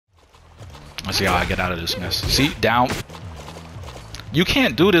Let's see how I get out of this mess. See, down. You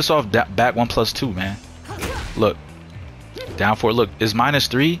can't do this off back 1+2, man. Look, down 4. Look, is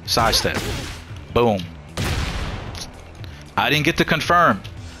 -3 sidestep. Boom. I didn't get to confirm.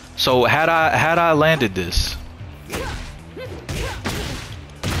 So had I landed this,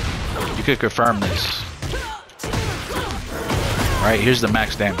 you could confirm this. Right, here's the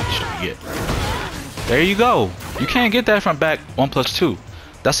max damage you get. There you go. You can't get that from back 1+2.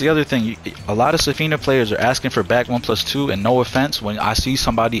 That's the other thing. A lot of Zafina players are asking for back 1+2, and no offense, when I see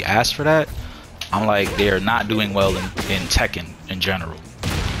somebody ask for that, I'm like, they are not doing well in Tekken in general.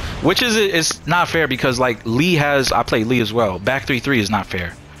 Which is not fair, because like Lee has, I play Lee as well. Back 3-3 is not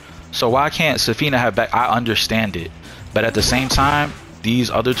fair. So why can't Zafina have back? I understand it, but at the same time,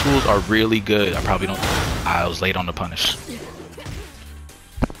 these other tools are really good. I was late on the punish.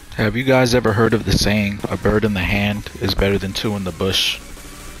 Have you guys ever heard of the saying, a bird in the hand is better than 2 in the bush?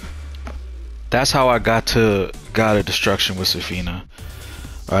 That's how I got to God of Destruction with Zafina.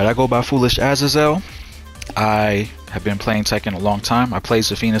 Alright, I go by Foolish Azazel. I have been playing Tekken a long time. I played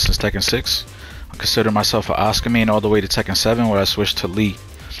Zafina since Tekken 6. I consider myself an Oscar main all the way to Tekken 7, where I switched to Lee.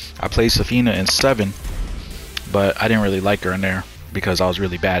 I played Zafina in 7, but I didn't really like her in there because I was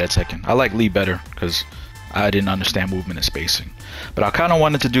really bad at Tekken. I like Lee better because I didn't understand movement and spacing. But I kind of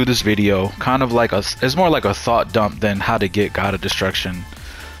wanted to do this video, kind of like it's more like a thought dump than how to get God of Destruction.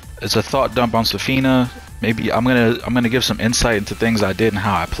 It's a thought dump on Zafina. Maybe I'm gonna give some insight into things I did and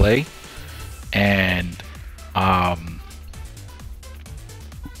how I play, and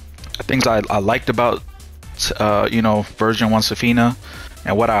things I liked about you know, version 1 Zafina,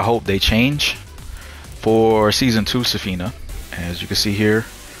 and what I hope they change for season 2 Zafina. As you can see here,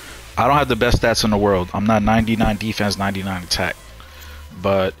 I don't have the best stats in the world. I'm not 99 defense, 99 attack,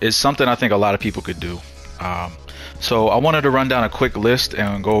 but it's something I think a lot of people could do. So I wanted to run down a quick list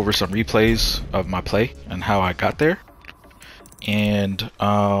and go over some replays of my play and how I got there. And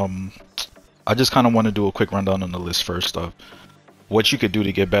I just kind of want to do a quick rundown on the list first of what you could do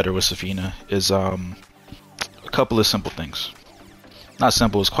to get better with Zafina. Is a couple of simple things. Not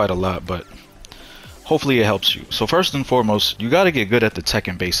simple, it's quite a lot, but hopefully it helps you. So first and foremost, you got to get good at the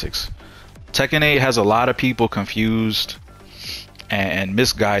Tekken basics. Tekken 8 has a lot of people confused and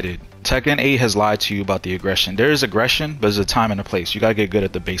misguided. Tekken 8 has lied to you about the aggression. There is aggression, but there's a time and a place. You gotta get good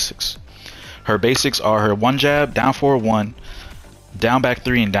at the basics. Her basics are her 1 jab, down 4, 1, down back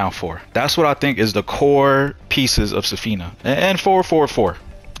 3, and down 4. That's what I think is the core pieces of Zafina. And 4, 4, 4.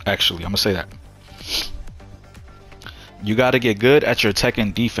 Actually, I'm gonna say that. You gotta get good at your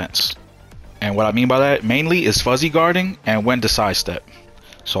Tekken defense. And what I mean by that mainly is fuzzy guarding and when to sidestep.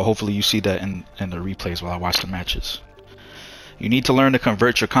 So hopefully you see that in the replays while I watch the matches. You need to learn to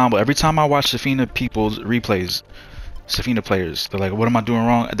convert your combo. Every time I watch Zafina people's replays, Zafina players, they're like, what am I doing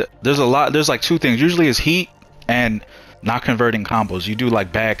wrong? There's like 2 things. Usually it's heat and not converting combos. You do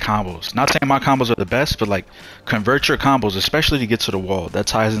like bad combos. Not saying my combos are the best, but like convert your combos, especially to get to the wall. That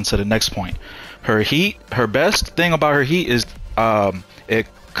ties into the next point. Her heat, her best thing about her heat is it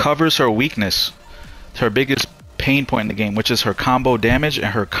covers her weakness, her biggest pain point in the game, which is her combo damage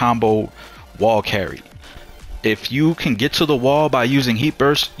and her combo wall carry. If you can get to the wall by using heat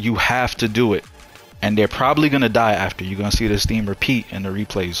burst, you have to do it, and they're probably gonna die after. You're gonna see this theme repeat in the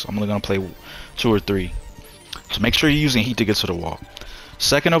replays. I'm only gonna play 2 or 3, so make sure you're using heat to get to the wall.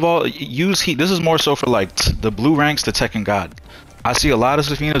 Second of all, use heat. This is more so for like the blue ranks to Tekken God. I see a lot of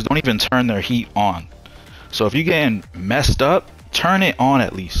Zafinas don't even turn their heat on. So if you're getting messed up, turn it on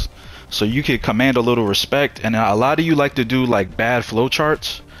at least, so you can command a little respect. And a lot of you like to do like bad flow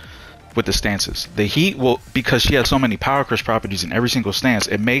charts with the stances. The heat will, because she has so many power crush properties in every single stance,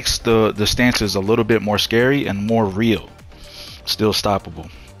 it makes the stances a little bit more scary and more real. Still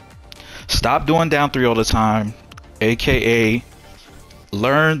stoppable. Stop doing down 3 all the time, aka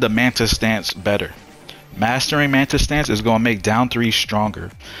learn the Mantis stance better. Mastering Mantis stance is going to make down 3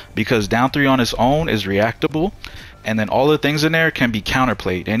 stronger, because down 3 on its own is reactable, and then all the things in there can be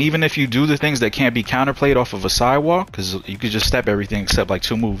counterplayed. And even if you do the things that can't be counterplayed off of a sidewalk, because you could just step everything except like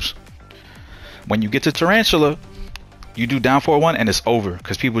 2 moves. When you get to Tarantula, you do down 4-1 and it's over,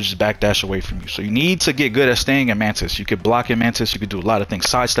 because people just backdash away from you. So you need to get good at staying in Mantis. You could block in Mantis, you could do a lot of things.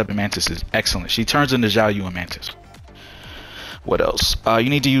 Sidestep in Mantis is excellent. She turns into Zhao Yu in Mantis. What else? You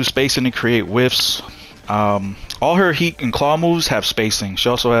need to use spacing to create whiffs. All her heat and claw moves have spacing. She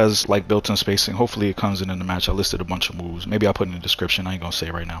also has like built-in spacing. Hopefully it comes in the match. I listed a bunch of moves. Maybe I'll put it in the description. I ain't gonna say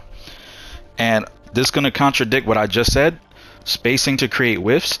it right now. And this is gonna contradict what I just said. Spacing to create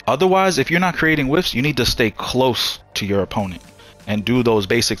whiffs. Otherwise, if you're not creating whiffs, you need to stay close to your opponent and do those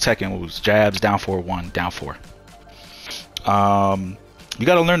basic Tekken moves. Jabs, down 4-1, down 4. You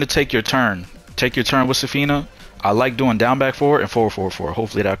gotta learn to take your turn. take your turn with Zafina. I like doing down back forward and forward forward forward.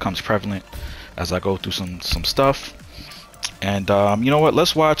 Hopefully that comes prevalent as I go through some stuff. And you know what?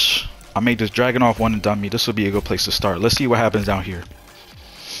 Let's watch. I made this Dragunov one and dummy. This will be a good place to start. Let's see what happens down here.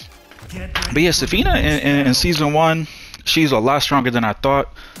 But yeah, Zafina in season 1, she's a lot stronger than I thought.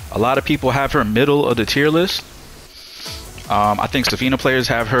 A lot of people have her middle of the tier list. I think Zafina players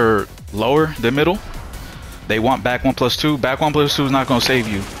have her lower than middle. They want back 1+2. Back 1+2 is not going to save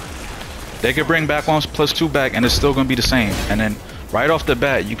you. They could bring back 1+2 back and it's still going to be the same. And then right off the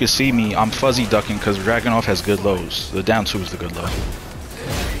bat, you can see me, I'm fuzzy ducking because Dragunov has good lows. The down 2 is the good low.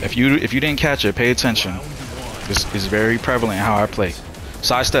 If you didn't catch it, pay attention. This is very prevalent in how I play.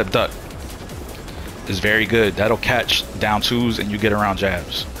 Sidestep duck is very good. That'll catch down 2s and you get around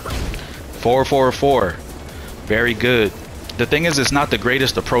jabs. 4-4-4, very good. The thing is, it's not the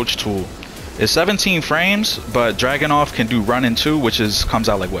greatest approach tool. It's 17 frames, but Dragunov can do run in 2, which comes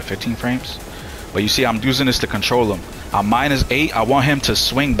out like what, 15 frames? But you see, I'm using this to control him. I'm -8. I want him to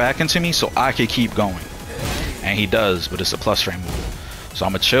swing back into me so I can keep going. And he does, but it's a plus frame move. So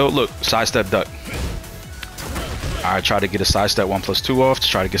I'm gonna chill. Look, sidestep duck. I try to get a sidestep 1+2 off to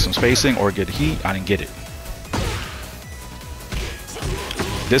try to get some spacing or get heat. I didn't get it.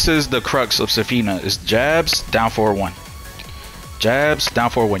 This is the crux of Zafina. It's jabs, down 4-1. Jabs,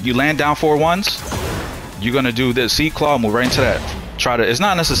 down 4-1. You land down 4-1s, you're gonna do this. See, claw, move right into that. Try to. It's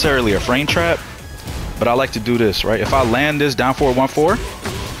not necessarily a frame trap, but I like to do this, right? If I land this down 4-1-4,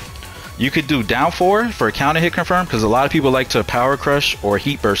 you could do down 4 for a counter hit confirm, because a lot of people like to power crush or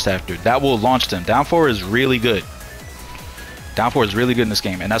heat burst after. That will launch them. Down 4 is really good. Down 4 is really good in this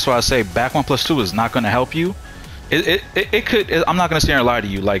game, and that's why I say back 1+2 is not going to help you. It could. I'm not going to stand and lie to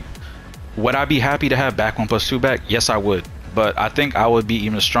you. Like, would I be happy to have back 1+2 back? Yes, I would. But I think I would be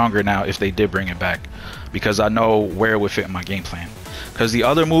even stronger now if they did bring it back, because I know where it would fit in my game plan. Because the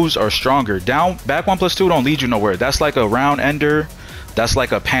other moves are stronger. Back 1+2 don't lead you nowhere. That's like a round ender. That's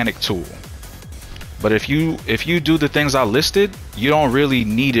like a panic tool. But if you do the things I listed, you don't really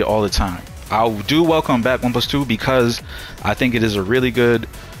need it all the time. I do welcome back 1+2 because I think it is a really good,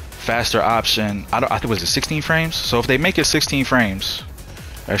 faster option. I think it was 16 frames. So if they make it 16 frames,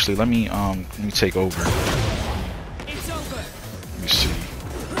 actually let me take over. Let me see.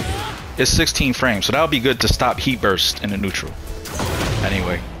 It's 16 frames, so that would be good to stop heat burst in the neutral.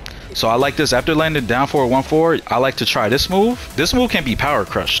 Anyway, so I like this. After landing down 4-1-4, I like to try this move. This move can be power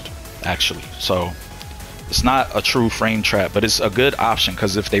crushed, actually. So it's not a true frame trap, but it's a good option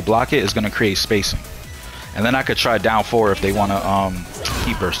because if they block it, it's going to create spacing. And then I could try down 4 if they want to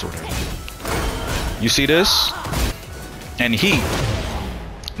heat burst or whatever. You see this? And heat,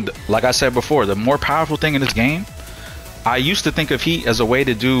 like I said before, the more powerful thing in this game, I used to think of heat as a way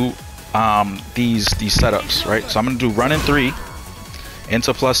to do these setups, right? So I'm going to do run in 3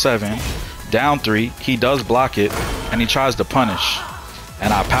 into +7, down 3. He does block it, and he tries to punish,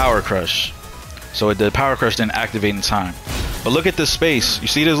 and I power crush. So the power crush didn't activate in time. But look at this space. You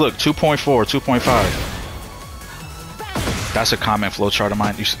see this? Look, 2.4, 2.5. That's a common flowchart of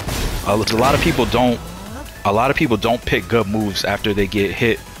mine. A lot of people don't pick good moves after they get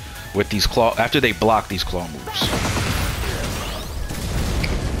hit with these claw. After they block these claw moves.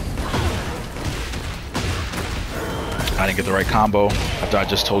 I didn't get the right combo after I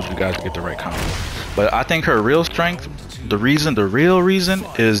just told you guys to get the right combo. But I think her real strength, the real reason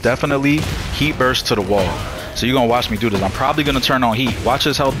is definitely heat burst to the wall. So you're gonna watch me do this. I'm probably gonna turn on heat. Watch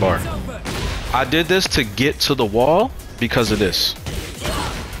his health bar. I did this to get to the wall because of this.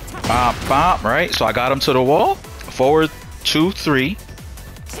 Bop, bop, right? So I got him to the wall. Forward 2, 3.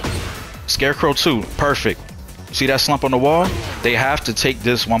 Scarecrow 2, perfect. See that slump on the wall? They have to take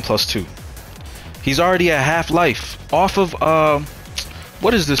this 1+2. He's already at half life off of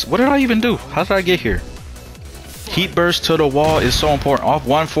what is this? What did I even do? How did I get here? Heat burst to the wall is so important. Off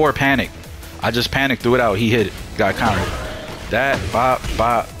 1-4 panic. I just panicked, threw it out. He hit it. Got countered. That bop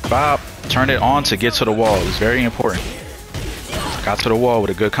bop bop. Turn it on to get to the wall. It's very important. Got to the wall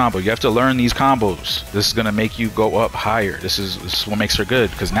with a good combo. You have to learn these combos. This is gonna make you go up higher. This is what makes her good,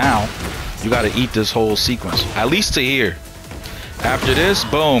 because now you got to eat this whole sequence at least to here. After this,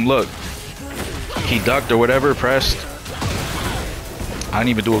 boom, look. He ducked or whatever, pressed. I didn't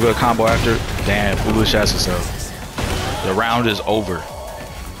even do a good combo after. Damn, foolish ass himself. The round is over.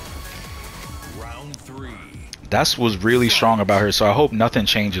 Round 3. That's what's really strong about her. So I hope nothing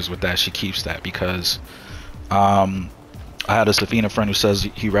changes with that. She keeps that, because I had a Zafina friend who says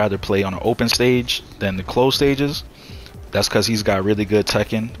he'd rather play on an open stage than the closed stages. That's because he's got really good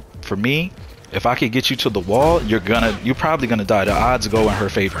Tekken. For me, if I could get you to the wall, you're probably gonna die. The odds go in her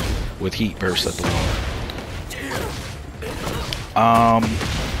favor with heat burst at the wall.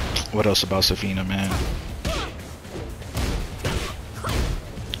 What else about Zafina, man?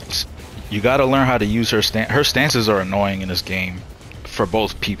 You gotta learn how to use her her stances are annoying in this game for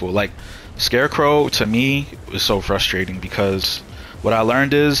both people. Like Scarecrow to me is so frustrating because what I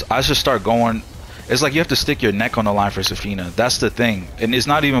learned is I should start going. It's like you have to stick your neck on the line for Zafina. That's the thing, and it's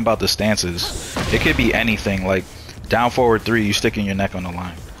not even about the stances. It could be anything. Like down forward 3, you sticking your neck on the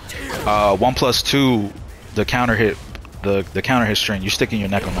line. 1+2, the counter hit, the counter hit string, you sticking your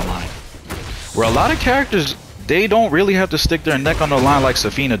neck on the line. Where a lot of characters, they don't really have to stick their neck on the line like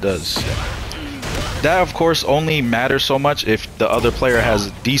Zafina does. That of course only matters so much if the other player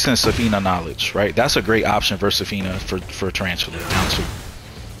has decent Zafina knowledge, right? That's a great option versus Zafina for Tarantula down 2.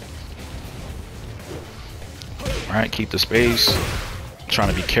 Alright, keep the space. I'm trying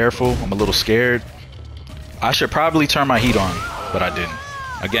to be careful. I'm a little scared. I should probably turn my heat on, but I didn't.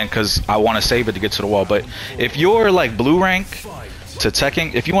 Again, because I want to save it to get to the wall. But if you're like blue rank to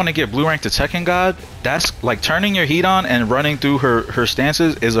Tekken, if you want to get blue rank to Tekken God, that's like turning your heat on and running through her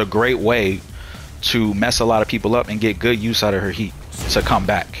stances is a great way to mess a lot of people up and get good use out of her heat to come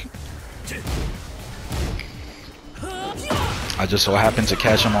back. I just so happened to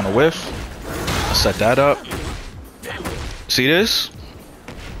catch him on a whiff. I set that up. See this?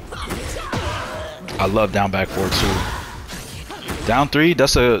 I love down back 4-2. Down 3,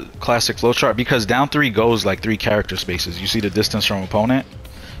 that's a classic flowchart because down 3 goes like 3 character spaces. You see the distance from opponent?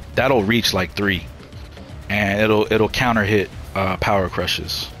 That'll reach like 3. And it'll counter hit power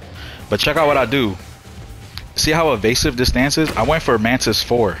crushes. But check out what I do. See how evasive this stance is? I went for Mantis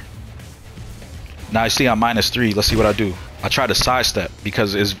 4. Now you see I'm -3. Let's see what I do. I try to sidestep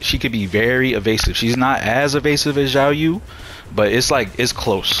because she could be very evasive. She's not as evasive as Xiao Yu, but it's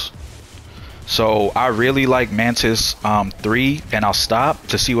close. So I really like Mantis 3, and I'll stop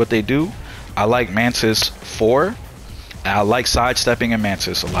to see what they do. I like Mantis 4. And I like sidestepping in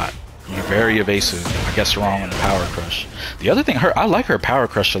Mantis a lot. You're very evasive. I guess wrong on the power crush. The other thing, I like her power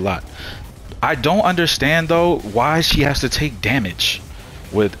crush a lot. I don't understand though why she has to take damage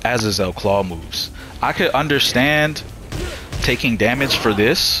with Azazel claw moves. I could understand taking damage for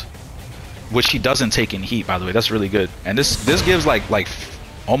this, which she doesn't take in heat, by the way. That's really good. And this gives like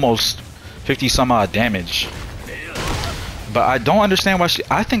almost 50 some odd damage. But I don't understand why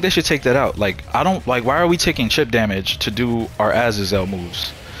I think they should take that out. Like I don't like, why are we taking chip damage to do our Azazel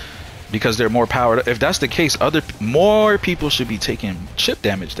moves? Because they're more powered. If that's the case, more people should be taking chip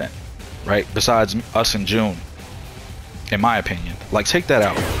damage then, right? Besides us in June, in my opinion. Like take that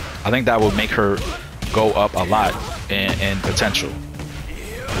out. I think that will make her go up a lot in potential.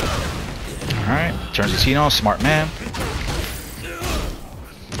 Alright, turns his heat on, smart man.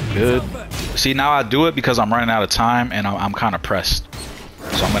 Good. See, now I do it because I'm running out of time and I'm kind of pressed.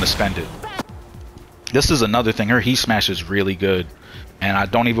 So I'm going to spend it. This is another thing. Her heat smash is really good. And I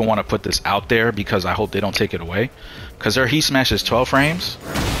don't even want to put this out there because I hope they don't take it away. Because her heat smash is 12 frames.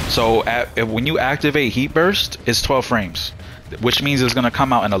 So when you activate heat burst, it's 12 frames. Which means it's going to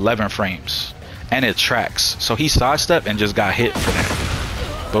come out in 11 frames. And it tracks. So he sidestepped and just got hit for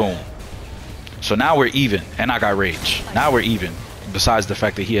that. Boom. So now we're even. And I got rage. Now we're even. Besides the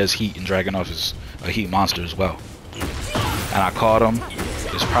fact that he has heat and Dragunov is a heat monster as well. And I caught him.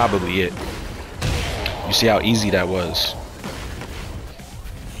 It's probably it. You see how easy that was.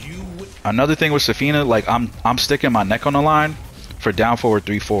 Another thing with Zafina, like I'm sticking my neck on the line for down forward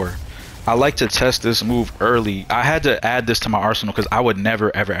 3-4. I like to test this move early. I had to add this to my arsenal because I would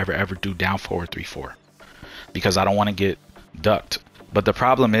never ever do down forward 3-4 because I don't want to get ducked. But the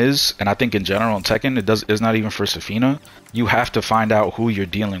problem is, and I think in general in Tekken, it's not even for Zafina, you have to find out who you're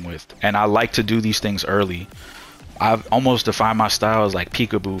dealing with. And I like to do these things early. I've almost defined my style as like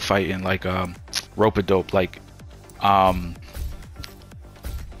peekaboo fighting, like rope-a-dope, like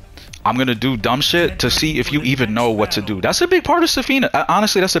I'm gonna do dumb shit to see if you even know what to do. That's a big part of Zafina.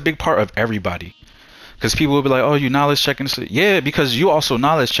 Honestly, that's a big part of everybody. Because people will be like, oh, you knowledge checking? Yeah, because you also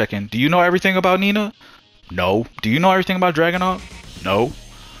knowledge checking. Do you know everything about Nina? No. Do you know everything about Dragunov? No.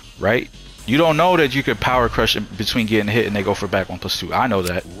 Right? You don't know that you could power crush in between getting hit and they go for back 1+2. I know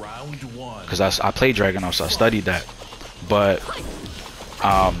that. Because I played Dragunov, so I studied that. But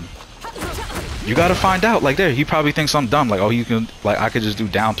you gotta find out. Like there, he probably thinks I'm dumb. Like, oh, you can, like, I could just do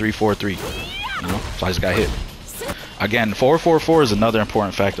down 3-4-3. You know? So I just got hit. Again, 4-4-4 is another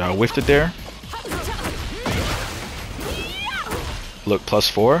important factor. I whiffed it there. Look,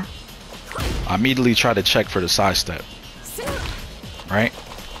 +4. I immediately try to check for the side step. Right?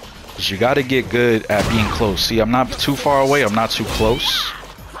 But you gotta get good at being close. See, I'm not too far away. I'm not too close.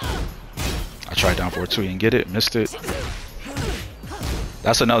 I tried down 4-2. You didn't get it. Missed it.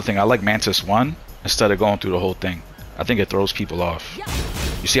 That's another thing. I like Mantis 1 instead of going through the whole thing. I think it throws people off.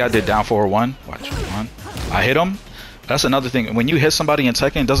 You see I did down forward 1. Watch, 1. I hit him. That's another thing. When you hit somebody in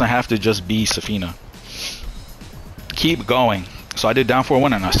Tekken, it doesn't have to just be Zafina. Keep going. So I did down forward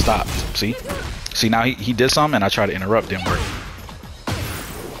 1 and I stopped. See? See, now he did something and I tried to interrupt. Didn't work.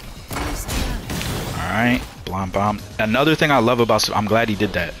 Alright. Blonde bomb. Another thing I love about... I'm glad he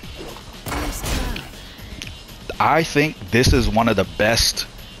did that. I think this is one of the best,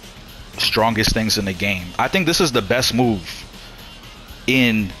 strongest things in the game. I think this is the best move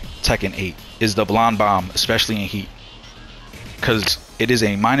in Tekken 8. Is the blonde bomb, especially in heat. Because it is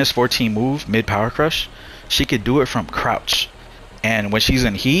a -14 move, mid power crush. She could do it from crouch. And when she's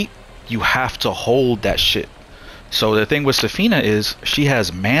in heat, you have to hold that shit. So the thing with Zafina is she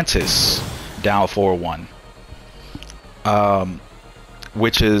has Mantis down 4-1.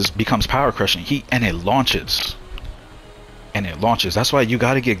 Which becomes power crush in heat, and it launches. That's why you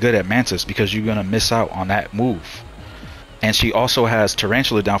got to get good at Mantis, because you're gonna miss out on that move. And she also has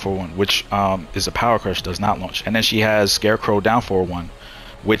Tarantula down 4-1, which is a power crush, does not launch. And then she has Scarecrow down 4-1,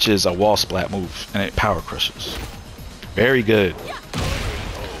 which is a wall splat move, and it power crushes. Very good.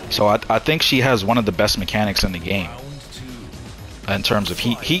 So I think she has one of the best mechanics in the game in terms of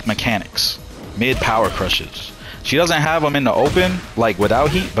heat mechanics. Mid power crushes. She doesn't have them in the open, like without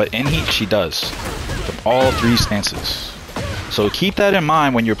heat, but in heat she does. All 3 stances. So keep that in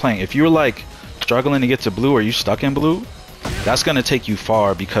mind when you're playing. If you're like struggling to get to blue or you stuck in blue, that's gonna take you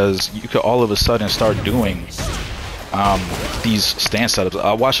far, because you could all of a sudden start doing these stance setups.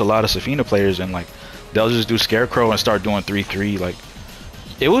 I watch a lot of Zafina players and like they'll just do Scarecrow and start doing 3-3. Like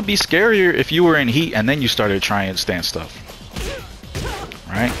it would be scarier if you were in heat and then you started trying stance stuff.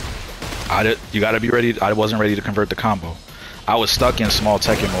 Right? You gotta be ready. I wasn't ready to convert the combo. I was stuck in small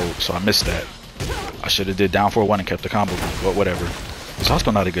Tekken mode, so I missed that. I should have did down 4-1 and kept the combo going, but whatever. It's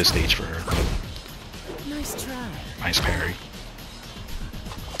also not a good stage for her. Nice try. Nice parry.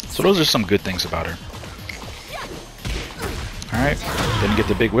 So those are some good things about her. Alright. Didn't get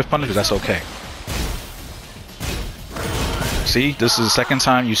the big whiff punish, but that's okay. See, this is the second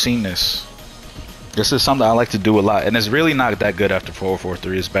time you've seen this. This is something I like to do a lot, and it's really not that good after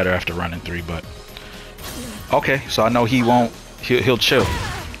 4-4-3. It's better after running 3, but okay. So I know he won't. He'll chill.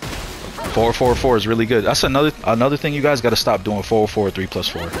 4-4-4 is really good. That's another thing you guys got to stop doing. 4-4-3 plus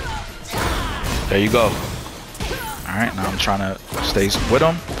 4. There you go. All right, now I'm trying to stay with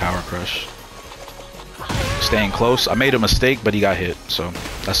him. Power crush. Staying close. I made a mistake, but he got hit. So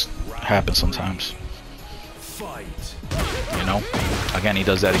that's happens sometimes. You know. Again, he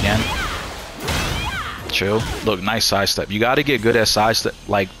does that again. Chill. Look, nice sidestep. You got to get good at sidestep.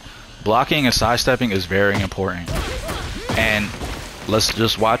 Like blocking and sidestepping is very important. And let's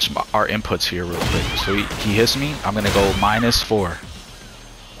just watch our inputs here real quick. So he hits me. I'm gonna go -4.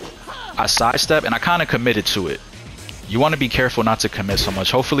 I sidestep and I kind of committed to it. You want to be careful not to commit so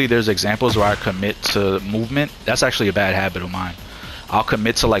much. Hopefully there's examples where I commit to movement. That's actually a bad habit of mine. I'll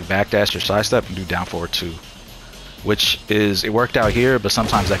commit to like backdash or sidestep and do down forward 2, which is, it worked out here, but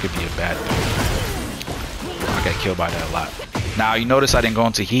sometimes that could be a bad thing. I got killed by that a lot. Now you notice I didn't go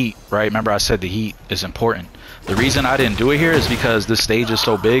into heat, right? Remember I said the heat is important. The reason I didn't do it here is because this stage is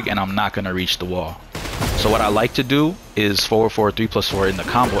so big and I'm not going to reach the wall. So what I like to do is 4-4-3 plus 4 in the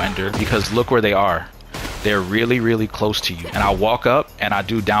combo ender, because look where they are. They're really, really close to you. And I walk up and I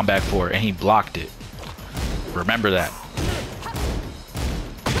do down back 4 and he blocked it. Remember that.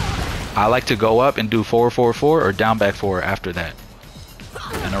 I like to go up and do 4-4-4 or down back 4 after that.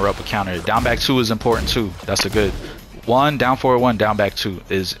 Interrupt a counter. Down back 2 is important too. That's a good 1, down 4-1, down back 2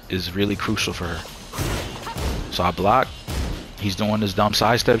 is really crucial for her. So I block. He's doing this dumb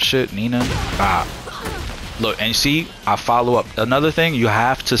sidestep shit. Nina. Look, and you see, I follow up. Another thing, you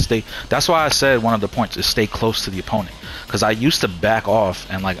have to stay. That's why I said one of the points is stay close to the opponent. Because I used to back off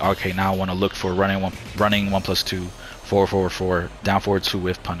and like, okay, now I want to look for running 1+2, 4-4-4, down forward 2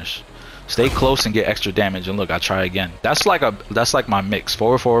 with punish. Stay close and get extra damage. And look, I try again. That's like my mix.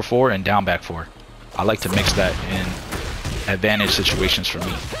 4-4-4 and down back 4. I like to mix that in advantage situations for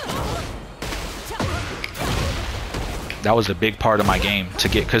me. That was a big part of my game to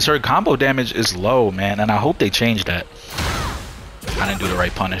get, because her combo damage is low, man, and I hope they change that. I didn't do the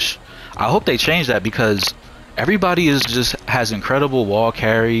right punish. I hope they change that, because everybody has incredible wall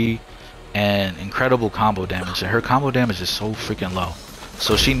carry and incredible combo damage, and her combo damage is so freaking low.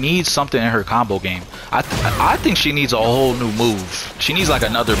 So she needs something in her combo game. I think she needs a whole new move. She needs like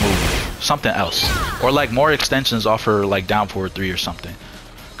another move, something else, or like more extensions off her like down forward 3 or something.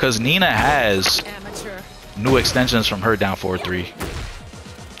 Because Nina has new extensions from her down forward 3.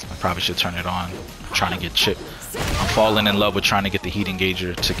 I probably should turn it on. I'm trying to get Chip. I'm falling in love with trying to get the heat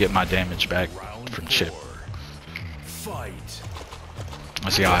engager to get my damage back from Chip.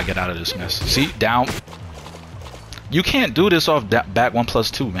 Let's see how I get out of this mess. See, down. You can't do this off back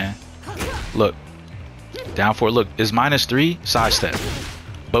 1+2, man. Look, down 4. Look, is -3 sidestep.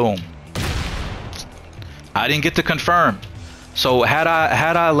 Boom. I didn't get to confirm. So had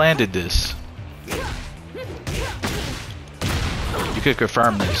I landed this, you could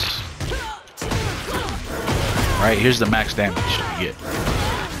confirm this. Right, here's the max damage you get.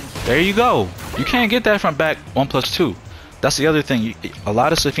 There you go. You can't get that from back 1+2. That's the other thing. A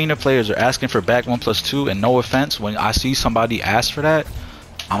lot of Zafina players are asking for back 1+2, and no offense, when I see somebody ask for that,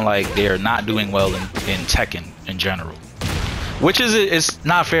 I'm like, they're not doing well in Tekken in general. Which is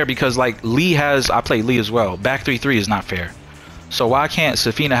not fair, because like Lee has, I play Lee as well. Back 3-3 is not fair. So why can't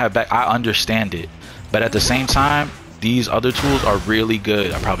Zafina have back? I understand it, but at the same time, these other tools are really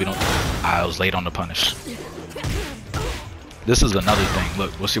good. I was late on the punish. This is another thing.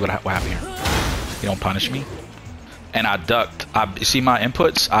 Look, we'll see what happened here. You don't punish me. And I ducked. See my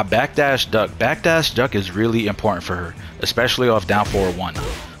inputs? I backdash duck. Backdash duck is really important for her, especially off down 4-1.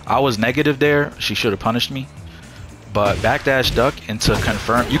 I was negative there. She should have punished me. But backdash duck into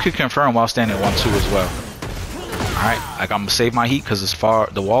confirm. You could confirm while standing 1-2 as well. Alright, like I'm gonna save my heat because it's far.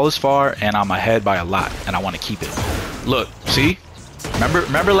 The wall is far and I'm ahead by a lot, and I want to keep it. Look, see?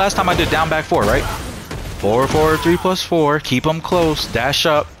 Remember last time I did down back 4, right? 4-4, 3+4. Keep them close. Dash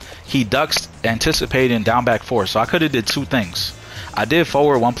up. He ducks, anticipating down back 4. So I could have did two things. I did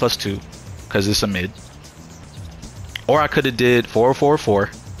forward 1+2 because it's a mid. Or I could have did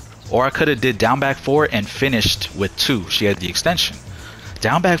 4-4-4. Or I could have did down back 4 and finished with 2. She had the extension.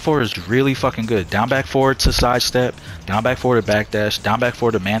 Down back 4 is really fucking good. Down back 4 to sidestep. Down back 4 to backdash. Down back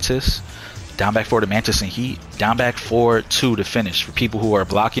 4 to mantis. Down back 4 to mantis and heat. Down back 4-2 to finish for people who are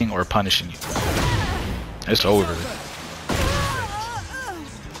blocking or punishing you. It's over.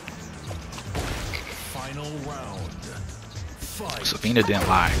 Zafina didn't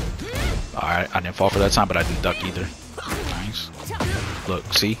lie. Alright, I didn't fall for that time, but I didn't duck either. Nice.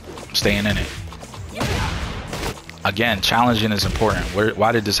 Look, see? I'm staying in it. Again, challenging is important.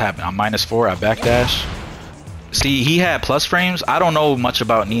 Why did this happen? I'm -4, I backdash. See, he had plus frames. I don't know much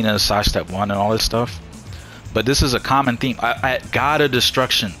about Nina's sidestep 1 and all this stuff, but this is a common theme. At God of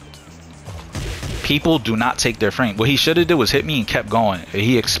Destruction, people do not take their frame. What he should have did was hit me and kept going.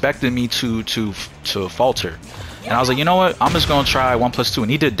 He expected me to falter. And I was like, you know what? I'm just going to try 1+2. And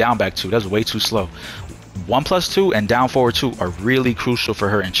he did down back 2. That's way too slow. 1+2 and down forward 2 are really crucial for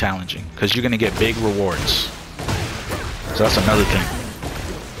her in challenging, because you're going to get big rewards. So that's another thing.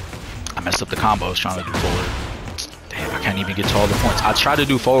 I messed up the combos trying to do forward. Damn, I can't even get to all the points. I tried to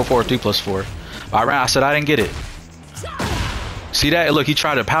do forward 4, 3+4. I said I didn't get it. See that? Look, he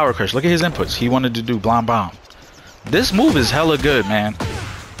tried to power crush. Look at his inputs. He wanted to do blind bomb. This move is hella good, man.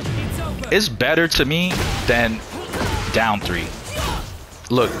 It's better to me than down 3.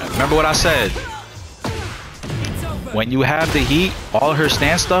 Look, remember what I said. When you have the heat, all her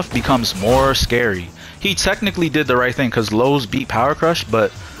stand stuff becomes more scary. He technically did the right thing because lows beat power crush,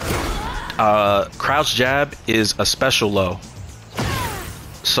 but crouch jab is a special low.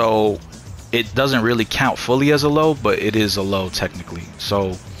 So it doesn't really count fully as a low, but it is a low technically.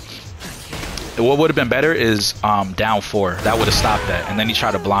 So what would have been better is down 4. That would have stopped that. And then he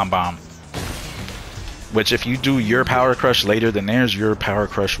tried to blind bomb. Which if you do your power crush later than theirs, your power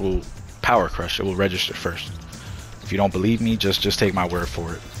crush will It will register first. If you don't believe me, just take my word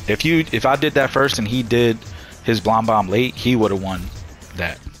for it. If I did that first and he did his blind bomb late, he would have won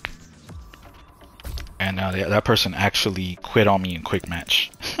that. And that person actually quit on me in quick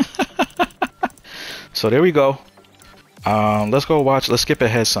match. So there we go. Let's go watch. Let's skip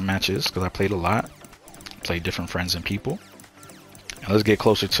ahead some matches because I played a lot. Played different friends and people. And let's get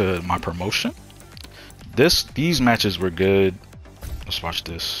closer to my promotion. These matches were good. Let's watch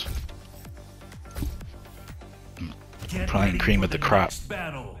this. Playing cream of the crop.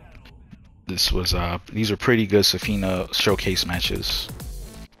 This was these are pretty good Zafina showcase matches.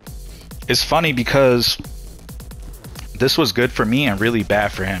 It's funny because this was good for me and really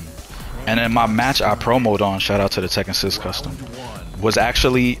bad for him. And in my match I promoed on, shout out to the Tekken 6 custom, was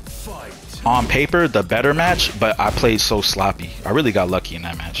actually on paper the better match, but I played so sloppy. I really got lucky in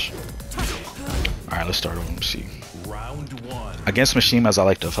that match. Alright, let's start over and see. Against Mishimas, I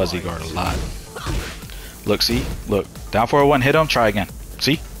like the fuzzy guard a lot. Look, see? Look. Down 4-1, hit him, try again.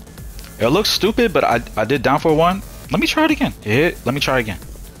 See? It looks stupid, but I did down 4-1. Let me try it again. It hit, let me try again.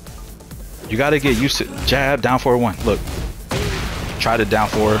 You gotta get used to jab, down 4-1. Look. Tried it down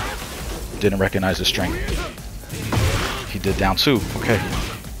 4. Didn't recognize the strength. He did down 2. Okay.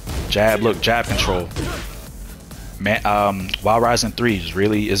 Jab, look, jab control. Man, while rising 3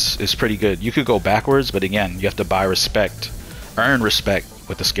 really is pretty good. You could go backwards, but again, you have to buy respect, earn respect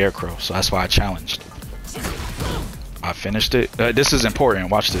with the scarecrow, so that's why I challenged. I finished it. This is important.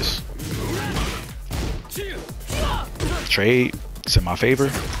 Watch this. Trade. It's in my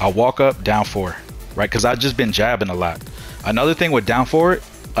favor. I walk up, down 4, right? Because I've just been jabbing a lot. Another thing with down 4,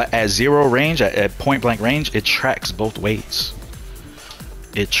 at 0 range, at point blank range, it tracks both ways.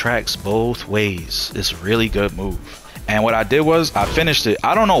 It tracks both ways. It's a really good move. And what I did was I finished it.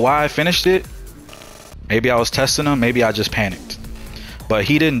 I don't know why I finished it. Maybe I was testing him. Maybe I just panicked. But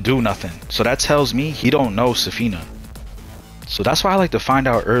he didn't do nothing. So that tells me he don't know Zafina. So that's why I like to find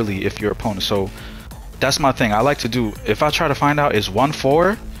out early if your opponent. So that's my thing. I like to do, if I try to find out, is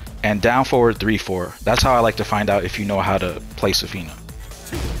 1-4 and down forward 3-4. That's how I like to find out if you know how to play Zafina.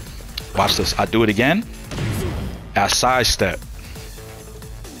 Watch this. I do it again. I sidestep.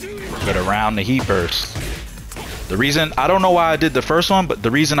 Get around the heat burst. The reason, I don't know why I did the first one, but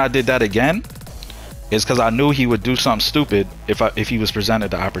the reason I did that again is because I knew he would do something stupid if he was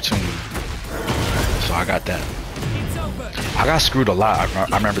presented the opportunity. So I got that. I got screwed a lot.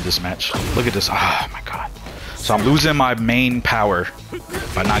 I remember this match. Look at this. Oh my god. So I'm losing my main power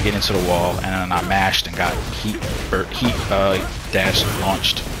by not getting to the wall, and then I mashed and got heat dash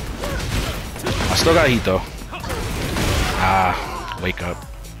launched. I still got heat though. Wake up.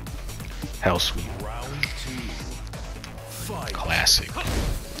 Hell sweep. Classic.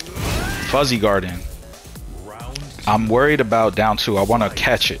 Fuzzy Garden. I'm worried about down 2. I want to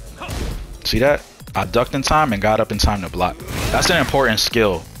catch it. See that? I ducked in time and got up in time to block. That's an important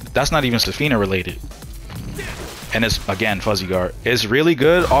skill. That's not even Zafina related. And it's, again, Fuzzy Guard. It's really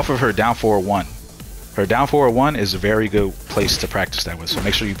good off of her down 4-1. Her down 4-1 is a very good place to practice that with. So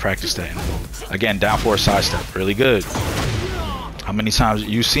make sure you practice that. Again, down 4 sidestep. Really good. How many times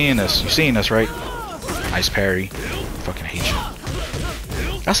you seeing this? You seeing this, right? Nice parry. Fucking hate you.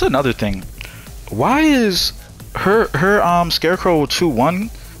 That's another thing. Why is her Scarecrow 2-1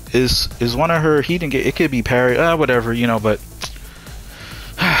 is one of her, he didn't get, it could be parry, whatever, you know, but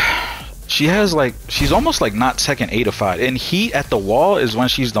she has like, she's almost like not Tekken 8ified. And heat at the wall is when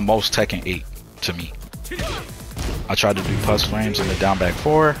she's the most Tekken 8 to me. I tried to do plus flames in the down back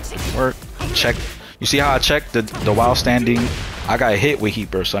 4. Work. Check. You see how I checked the while standing? I got hit with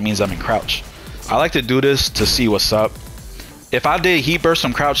heat burst, so that means I'm in crouch. I like to do this to see what's up. If I did heat burst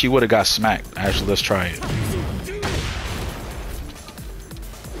from crouch, he would have got smacked. Actually, let's try it.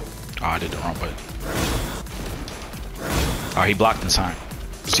 Oh, I did the wrong button. Oh, he blocked in time.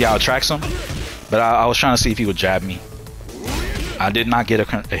 See how it tracks him? But I was trying to see if he would jab me. I did not get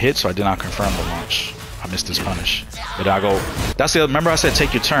a hit, so I did not confirm the launch. I missed this punish. But I go, that's the, remember I said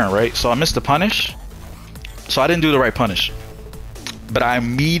take your turn, right? So I missed the punish. So I didn't do the right punish. But I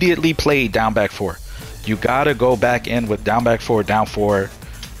immediately played down back 4. You gotta go back in with down back 4, down 4,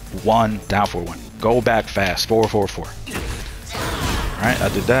 1, down 4, 1. Go back fast, 4, 4, 4. Alright, I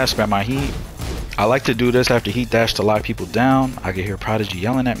did that, spam my heat. I like to do this after heat dash to lock people down. I can hear Prodigy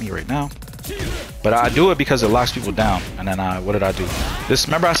yelling at me right now. But I do it because it locks people down. And then what did I do? This,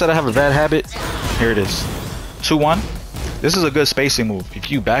 remember I said I have a bad habit? Here it is. 2-1. This is a good spacing move. If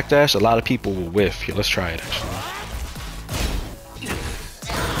you backdash, a lot of people will whiff. Here, let's try it actually.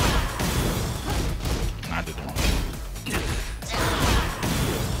 I did the wrong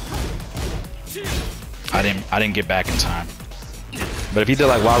thing. I didn't get back in time. But if he did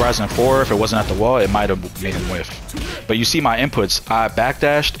like Wild Rising 4, if it wasn't at the wall, it might have made him whiff. But you see my inputs, I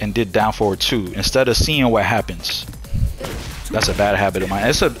backdashed and did down forward 2 instead of seeing what happens. That's a bad habit of mine.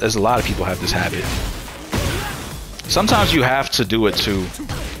 There's a lot of people have this habit. Sometimes you have to do it too,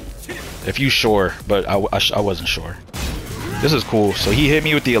 if you sure, but I wasn't sure. This is cool. So he hit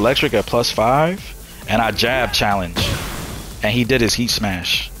me with the electric at +5, and I jab challenge, and he did his heat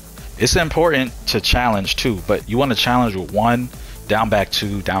smash. It's important to challenge too, but you want to challenge with 1, down back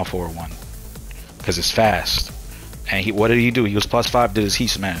 2, down forward 1, because it's fast. And what did he do? He was +5, did his heat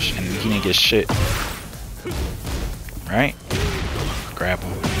smash, and he didn't get shit. Right? Grab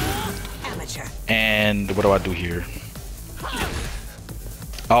him. And what do I do here?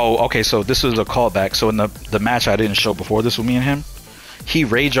 Oh, okay, so this is a callback. So in the match I didn't show before this with me and him, he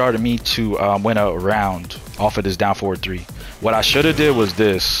rage arted me to win a round off of this down forward 3. What I should have did was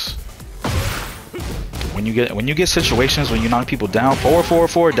this. When you get situations when you knock people down, 4, 4,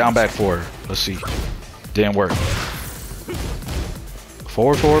 4, down back 4. Let's see. Didn't work.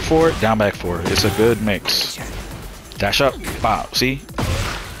 4, 4, 4, down back 4. It's a good mix. Dash up. Wow. See?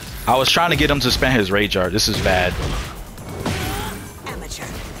 I was trying to get him to spend his rage art. This is bad.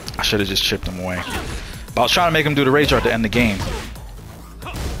 I should have just chipped him away. But I was trying to make him do the rage art to end the game.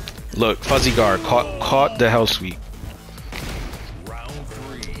 Look, Fuzzy Guard caught the hell sweep.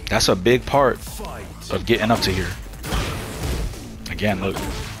 That's a big part of getting up to here. Again, look,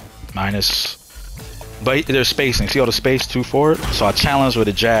 minus. But there's spacing. See all the space? 2 forward. So I challenged with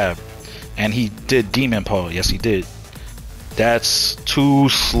a jab, and he did demon paw. Yes, he did. That's too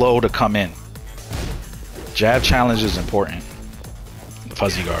slow to come in. Jab challenge is important.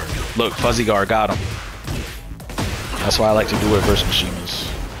 Fuzzy guard. Look, fuzzy guard got him. That's why I like to do it versus Mishimas.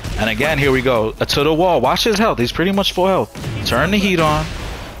 And again, here we go. To the wall. Watch his health. He's pretty much full health. Turn the heat on.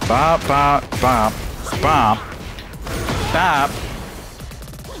 Bop, bop, bop, bop, bop.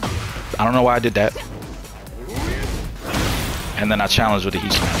 I don't know why I did that. And then I challenged with the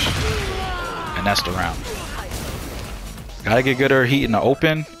heat smash. And that's the round. Gotta get good at her heat in the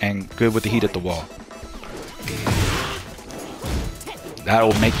open and good with the heat at the wall. That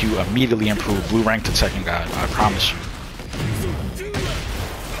will make you immediately improve blue rank to Tekken God. I promise you.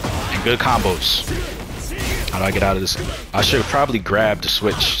 And good combos. How do I get out of this? I should probably grab the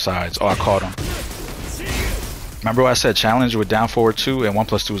switch sides. Oh, I caught him. Remember what I said? Challenge with down forward 2 and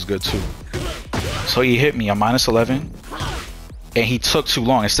 1+2 is good too. So he hit me. I'm -11. And he took too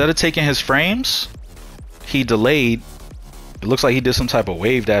long. Instead of taking his frames, he delayed. It looks like he did some type of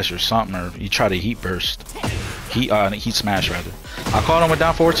wave dash or something, or he tried a heat burst. Heat smash rather. I caught him with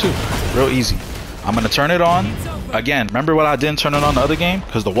down forward 2. Real easy. I'm gonna turn it on. Again, remember what I didn't turn it on the other game?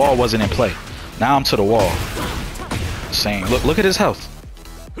 Because the wall wasn't in play. Now I'm to the wall. Same. Look at his health.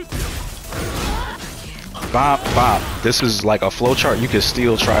 Bop, bop. This is like a flow chart. You can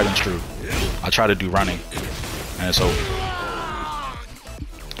steal tried and true. I try to do running, and it's over.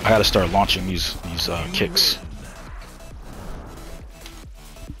 I gotta start launching these kicks.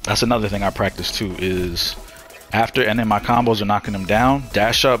 That's another thing I practice too, is after ending my combos or knocking them down,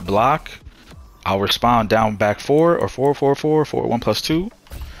 dash up, block. I'll respond down back 4 or 4, 4, 4, 4, 1+2.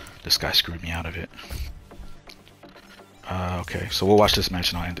 This guy screwed me out of it. Okay, so we'll watch this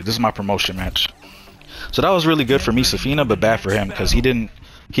match and I'll end it. This is my promotion match. So that was really good for me, Zafina, but bad for him because he didn't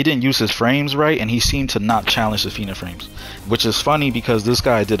use his frames right, and he seemed to not challenge Zafina frames, which is funny because this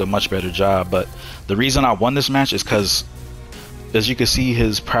guy did a much better job. But the reason I won this match is because, as you can see,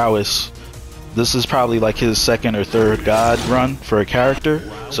 his prowess. This is probably like his 2nd or 3rd god run for a character,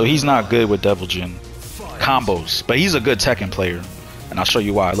 so he's not good with Devil Jin combos, but he's a good Tekken player, and I'll show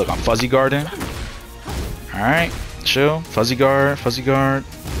you why. Look, I'm fuzzy guarding. All right, chill. Fuzzy guard, fuzzy guard.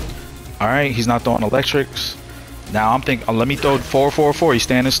 All right, he's not throwing electrics. Now I'm thinking, let me throw 4, 4, 4. He's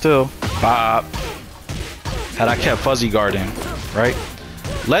standing still. Bop. Had I kept fuzzy guarding, right?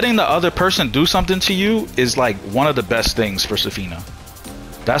 Letting the other person do something to you is like one of the best things for Zafina.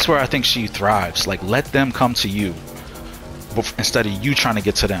 That's where I think she thrives. Like, let them come to you instead of you trying to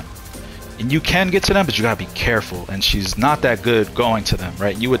get to them. And you can get to them, but you gotta be careful. And she's not that good going to them,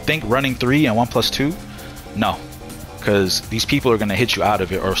 right? You would think running 3 and 1+2. No, because these people are gonna hit you out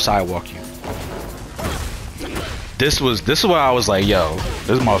of it or sidewalk you. This is where I was like, yo,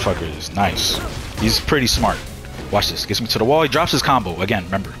 this motherfucker is nice. He's pretty smart. Watch this. Gets me to the wall. He drops his combo again.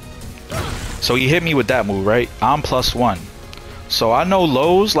 Remember. So he hit me with that move, right? I'm +1. So I know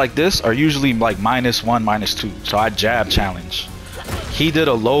lows like this are usually like -1, -2. So I jab challenge. He did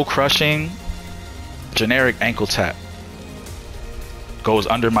a low crushing generic ankle tap. Goes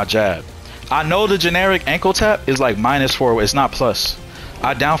under my jab. I know the generic ankle tap is like -4. It's not plus.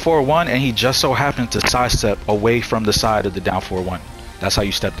 I down 4-1 and he just so happened to sidestep away from the side of the down 4-1. That's how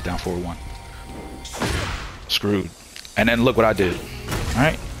you step the down 4-1. Screwed. And then look what I did.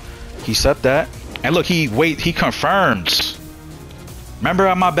 Alright. He stepped that. And look, he confirms.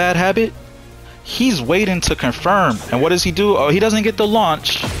 Remember my bad habit? He's waiting to confirm. And what does he do? Oh, he doesn't get the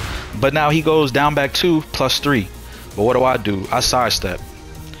launch. But now he goes down back 2 +3. But what do? I sidestep.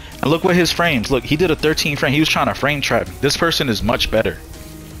 And look what his frames. Look, he did a 13 frame. He was trying to frame trap. This person is much better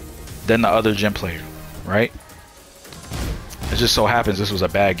than the other gym player, right? It just so happens this was a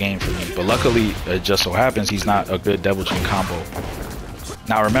bad game for me. But luckily, it just so happens he's not a good Devil Jin combo.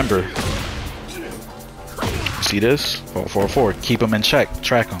 Now remember, you see this? 4-4-4. Keep him in check.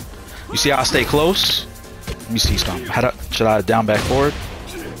 Track him. You see how I stay close? Let me see something. Should I down back forward?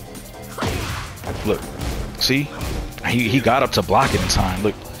 Look. See? He got up to block it in time.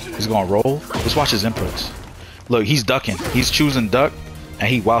 Look. He's gonna roll. Let's watch his inputs. Look, he's ducking. He's choosing duck, and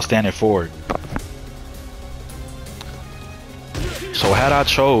he while standing forward. So had I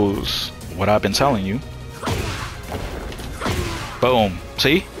chose what I've been telling you, boom.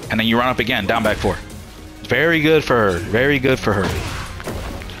 See? And then you run up again, down back 4. Very good for her. Very good for her.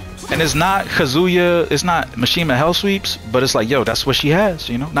 And it's not Kazuya. It's not Mishima Hell Sweeps, but it's like, yo, that's what she has.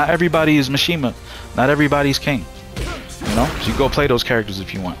 You know, not everybody is Mishima. Not everybody's king. You know, so you go play those characters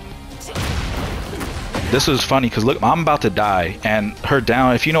if you want. This is funny because look, I'm about to die, and her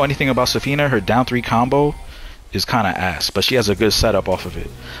down. If you know anything about Zafina, her down 3 combo is kind of ass, but she has a good setup off of it.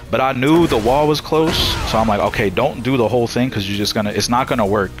 But I knew the wall was close, so I'm like, okay, don't do the whole thing because you're just gonna, it's not gonna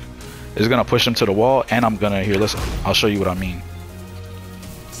work. It's gonna push him to the wall, and I'm gonna, here, listen, I'll show you what I mean.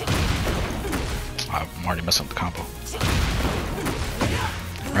 I'm already messing up the combo.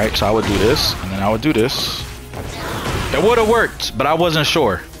 Right, so I would do this, and then I would do this. It would have worked, but I wasn't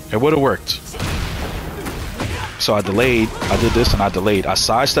sure. It would have worked. So I delayed. I did this and I delayed. I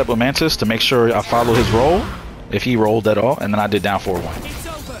sidestepped with Mantis to make sure I follow his roll, if he rolled at all, and then I did down 4-1.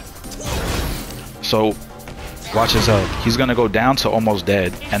 So watch his health. He's gonna go down to almost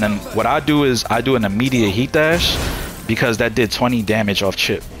dead, and then what I do is I do an immediate heat dash because that did 20 damage off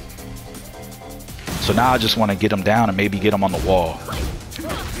chip. So now I just want to get him down and maybe get him on the wall.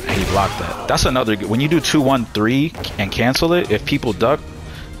 And he blocked that. That's another good. When you do 2-1-3 and cancel it, if people duck,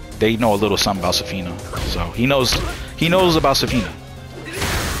 they know a little something about Zafina. So he knows about Zafina.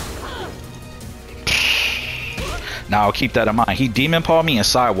 Now I'll keep that in mind. He demon pawed me in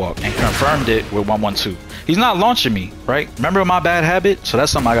sidewalk and confirmed it with 1-1-2. He's not launching me, right? Remember my bad habit? So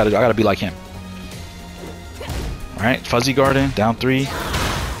that's something I gotta do. I gotta be like him. Alright, fuzzy garden, down 3.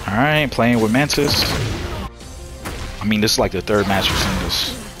 Alright, playing with Mantis. I mean, this is like the third match we've seen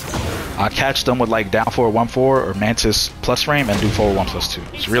this. I catch them with like down 4-1-4 or Mantis plus frame and do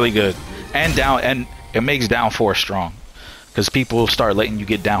 4-1+2. It's really good. And down, and it makes down 4 strong. Because people start letting you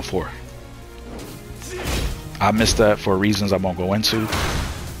get down 4. I missed that for reasons I won't go into.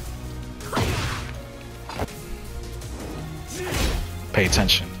 Pay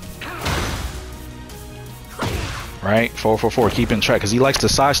attention. Right? 4-4-4, keep in track. Because he likes to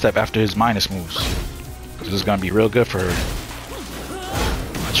sidestep after his minus moves. This is going to be real good for her.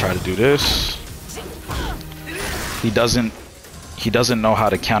 I try to do this. He doesn't know how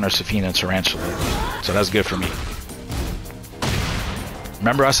to counter Zafina and Tarantula. So that's good for me.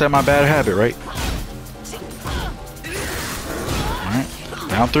 Remember I said my bad habit, right? Alright.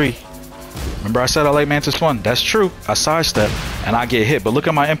 Down 3. Remember I said I like Mantis 1. That's true. I sidestep and I get hit. But look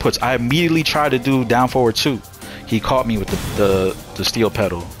at my inputs. I immediately tried to do down forward 2. He caught me with the steel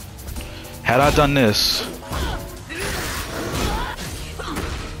pedal. Had I done this,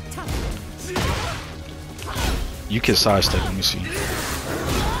 you can sidestep. Let me see.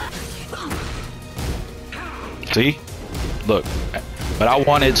 See? Look. But I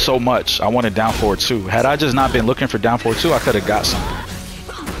wanted so much. I wanted down forward 2. Had I just not been looking for down forward 2, I could have got something.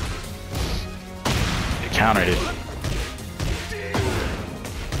 It countered it.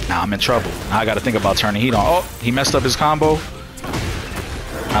 Now I'm in trouble. Now I got to think about turning heat on. Oh, he messed up his combo.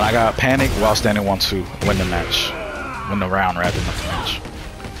 And I got panicked while standing 1-2. Win the match. Win the round rather than the match.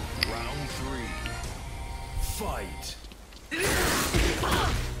 Round 3. Fight.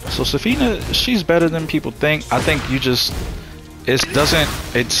 So Zafina, she's better than people think. I think you just,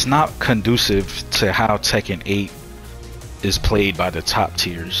 it's not conducive to how Tekken 8 is played by the top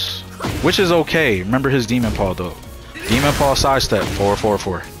tiers. Which is okay. Remember his Demon Paw though. Demon Paw sidestep,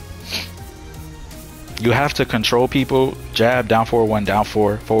 4-4-4. You have to control people. Jab, down 4-1, down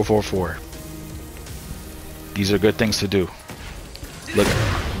 4, 4-4-4. These are good things to do. Look,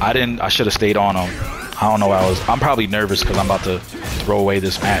 I should have stayed on him. I don't know why I'm probably nervous because I'm about to throw away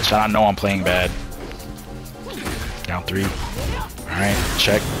this match. I know I'm playing bad. Down 3. Alright,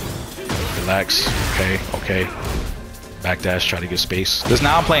 check. Relax. Okay. Backdash, try to get space. This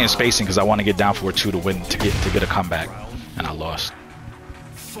now I'm playing spacing because I want to get down 4-2 to win, to get a comeback. And I lost.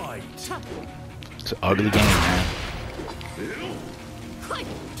 It's an ugly game, man.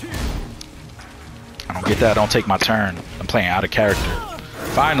 I don't get that. I don't take my turn. I'm playing out of character.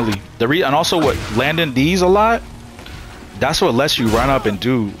 Finally, and also what landing these a lot, that's what lets you run up and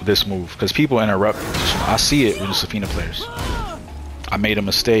do this move because people interrupt. I see it with the Zafina players. I made a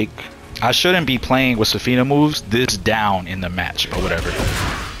mistake. I shouldn't be playing with Zafina moves this down in the match or whatever.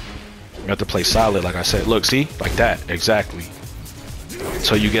 You have to play solid, like I said. Look, see? Like that. Exactly.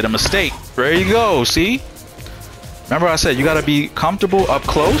 So you get a mistake. There you go. See? Remember I said you got to be comfortable up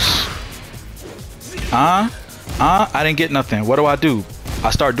close? I didn't get nothing. What do? I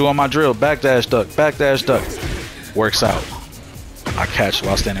start doing my drill. Backdash duck. Backdash duck. Works out. I catch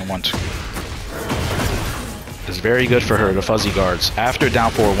while standing 1-2. It's very good for her, the fuzzy guards. After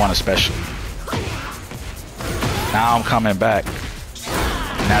down 4-1 especially. Now I'm coming back.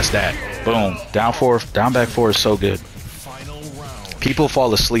 And that's that. Boom. Down back 4 is so good. People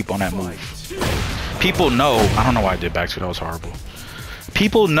fall asleep on that move. People know. I don't know why I did back 2. That was horrible.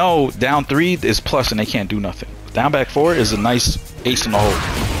 People know down 3 is plus and they can't do nothing. Down back 4 is a nice ace in the hole.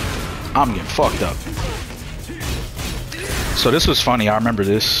 I'm getting fucked up. So this was funny. I remember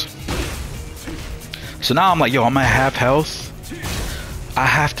this. So now I'm like, yo, I'm at half health. I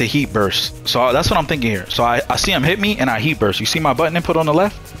have to heat burst. So that's what I'm thinking here. So I see him hit me and I heat burst. You see my button input on the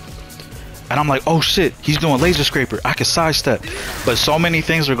left? And I'm like, oh shit, he's doing laser scraper. I could sidestep. But so many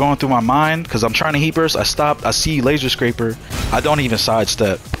things are going through my mind because I'm trying to heat burst. I stop, I see laser scraper. I don't even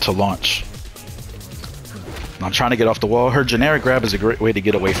sidestep to launch. I'm trying to get off the wall. Her generic grab is a great way to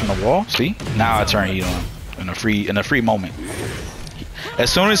get away from the wall. See? Now I turn heat on in a free moment.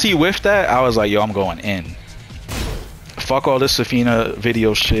 As soon as he whiffed that, I was like, yo, I'm going in. Fuck all this Zafina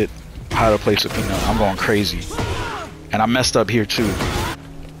video shit. How to play Zafina. I'm going crazy. And I messed up here too.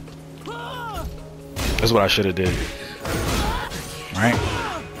 This is what I should have did. Right?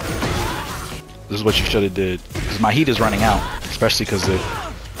 This is what you should have did. Because my heat is running out. Especially because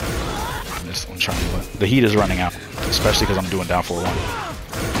the heat is running out. Especially because I'm doing down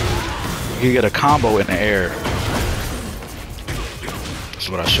 4-1. You get a combo in the air. This is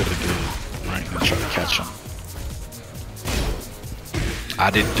what I should have did. Right? And try to catch him. I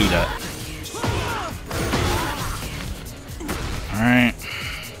didn't do that. Alright.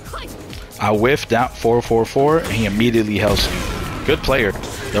 I whiffed down 4-4-4 and he immediately helps me. Good player.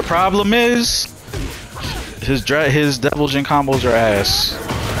 The problem is his Devil Jin combos are ass.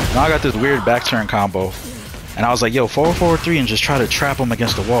 Now I got this weird back turn combo. And I was like, yo, 4-4-3 and just try to trap him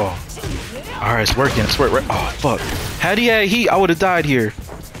against the wall. Alright, it's working. It's working. Oh, fuck. Had he had heat, I would have died here.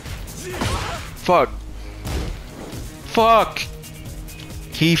 Fuck. Fuck.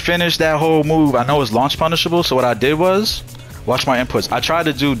 He finished that whole move. I know it's launch punishable, so what I did was, watch my inputs. I tried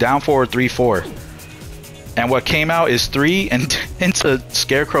to do down 4 3-4. And what came out is 3 and into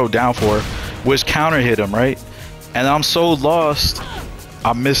Scarecrow down 4, which counter hit him, right? And I'm so lost.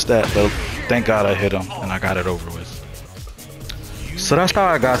 I missed that, but thank God I hit him and I got it over with. So that's how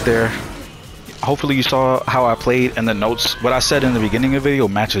I got there. Hopefully you saw how I played in the notes. What I said in the beginning of the video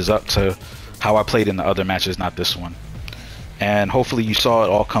matches up to how I played in the other matches, not this one. And hopefully you saw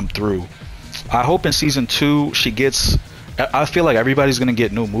it all come through. I hope in season 2 she gets, I feel like everybody's gonna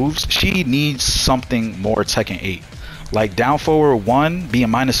get new moves. She needs something more Tekken 8. Like down forward 1 being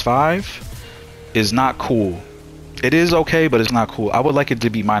 -5 is not cool. It is okay, but it's not cool. I would like it to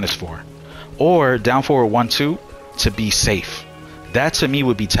be -4. Or down forward 1-2 to be safe. That to me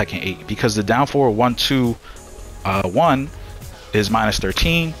would be Tekken 8 because the down forward 1-2 1 is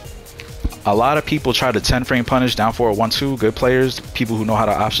 -13. A lot of people try to 10 frame punish down forward 1-2. Good players, people who know how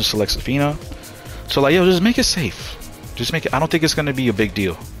to option select Zafina. So like, yo, just make it safe. Just make it. I don't think it's going to be a big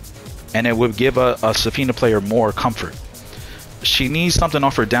deal, and it would give a Zafina player more comfort. She needs something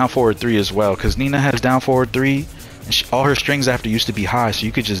off her down forward 3 as well, because Nina has down forward 3, and all her strings after used to be high, so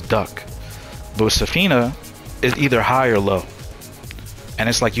you could just duck. But with Zafina, it's either high or low, and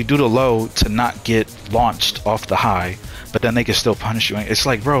it's like you do the low to not get launched off the high, but then they can still punish you. It's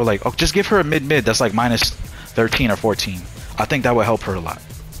like, bro, like, oh, just give her a mid that's like -13 or 14. I think that would help her a lot.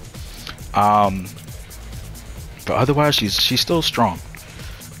 But otherwise, she's still strong.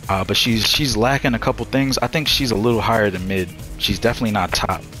 But she's lacking a couple things. I think she's a little higher than mid. She's definitely not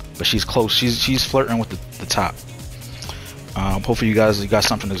top, but she's close. She's flirting with the top. Hopefully you got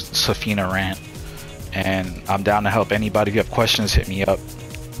something to Zafina rant, and I'm down to help anybody. If you have questions, hit me up,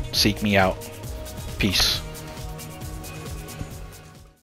 seek me out. Peace.